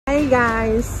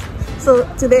guys, so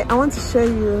today I want to show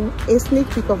you a sneak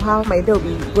peek of how my day will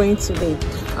be going today.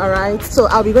 All right, so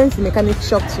I'll be going to the mechanic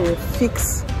shop to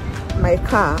fix my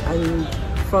car, and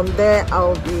from there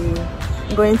I'll be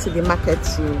going to the market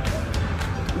to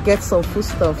get some food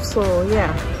stuff. So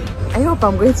yeah, I hope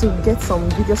I'm going to get some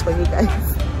videos for you guys.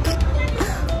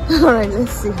 All right,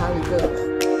 let's see how it goes.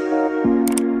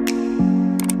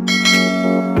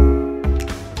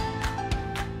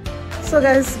 So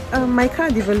guys, my car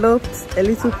developed a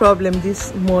little problem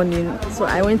this morning, so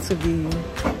I went to the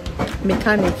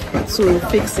mechanic to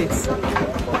fix it.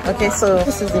 Okay, so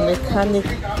this is the mechanic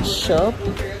shop,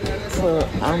 so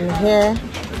I'm here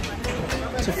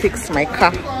to fix my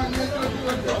car.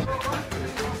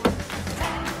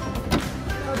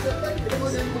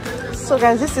 So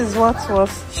guys, this is what was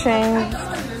changed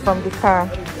from the car.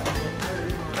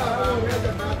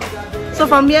 So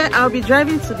from here I'll be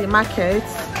driving to the market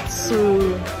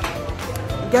to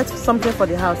get something for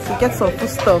the house, to get some food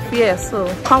stuff. Yeah,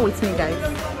 so come with me guys.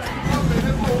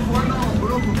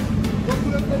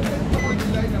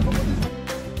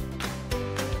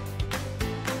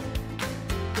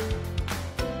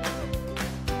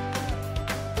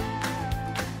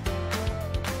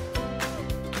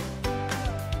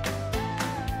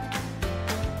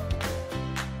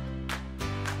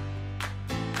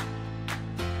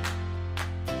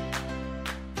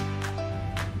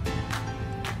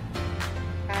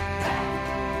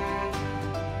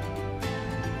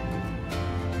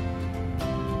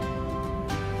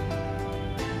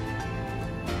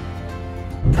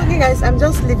 Okay guys, I'm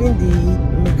just leaving the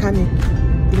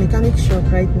mechanic shop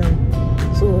right now.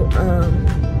 So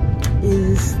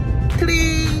it's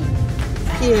 3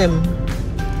 p.m.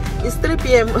 It's 3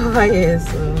 p.m. over here,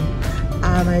 so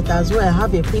I might as well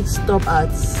have a quick stop at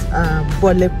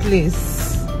Bole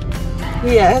place.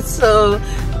 Yeah, so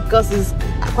because it's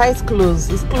quite close,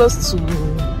 it's close to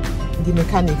the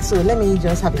mechanic, so let me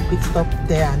just have a quick stop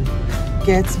there and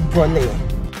get Bole.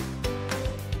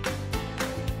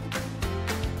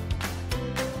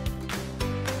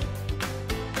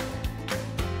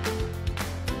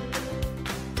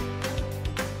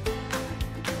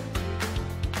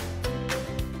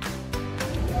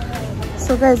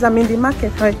 So guys, I'm in the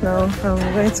market right now.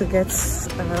 I'm going to get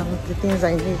the things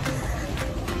I need,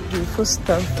 the food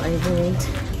stuff I need.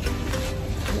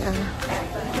 Yeah,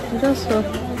 just so.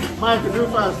 Mike, do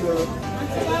fast, bro.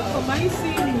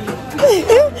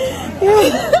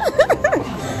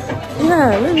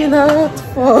 Yeah, let me know what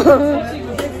for.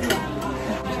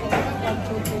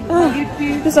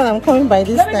 This one I'm coming by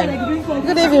this time.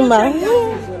 Good evening, ma.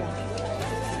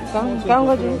 Come.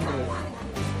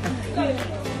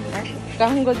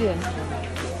 I'm going to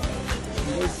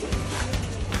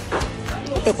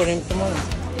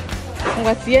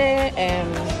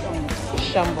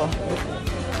Shambo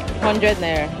 100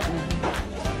 naira.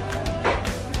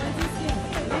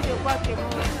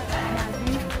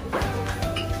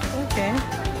 Okay.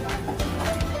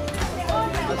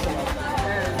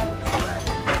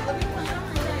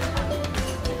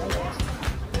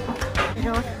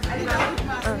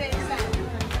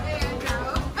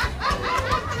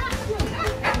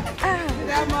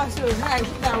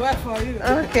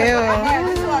 Okay.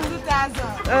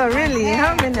 Oh really?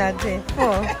 How many are there?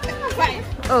 4?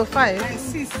 5. Oh, 5. And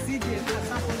 6 CDs.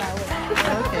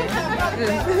 Okay.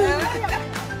 Good.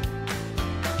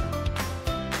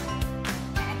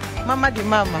 Mama the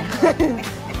mama.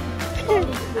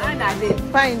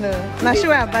 Fine. Now she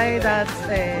will buy that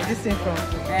this thing from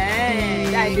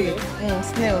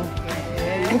snail.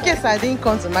 In case I didn't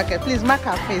come to market, please mark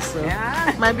her face. So.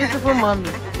 Yeah. My beautiful mommy.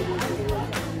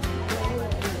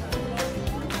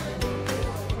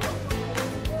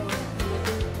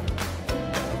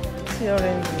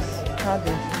 Oranges,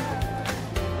 cabbage.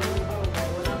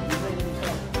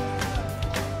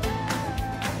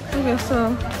 Okay,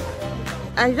 so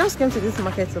I just came to this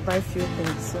market to buy a few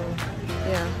things, so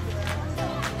yeah.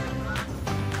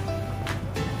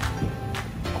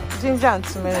 Ginger and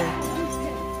turmeric,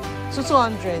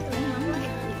 200.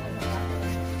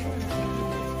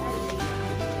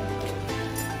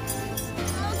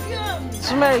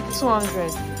 Turmeric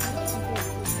 200.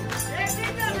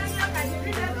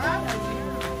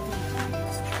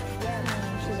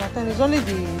 There's only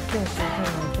the things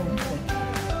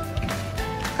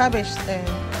cabbage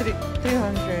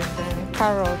 300,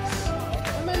 carrots,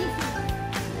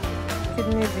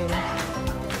 kidney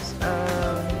beans,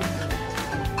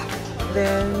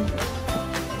 then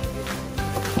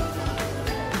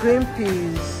green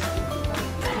peas,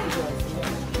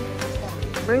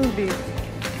 bring beef.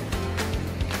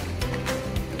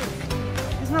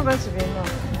 It's not going to be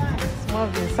enough. It's more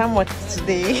than somewhat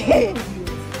today.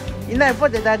 You know, I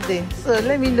bought it that day, so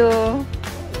let me know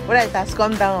whether it has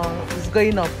come down or it's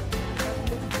going up.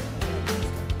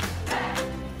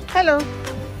 Hello.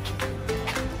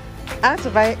 I have to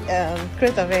buy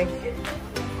crate of egg.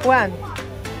 One.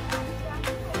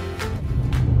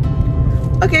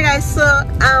 Okay guys, so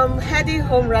I'm heading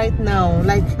home right now.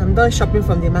 Like, I'm done shopping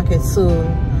from the market, so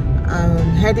I'm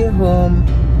heading home.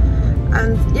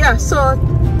 And yeah, so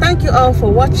thank you all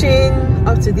for watching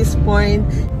up to this point.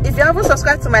 If you haven't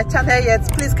subscribed to my channel yet,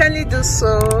 please kindly do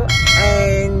so,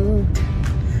 and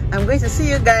I'm going to see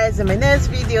you guys in my next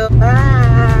video.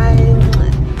 Bye.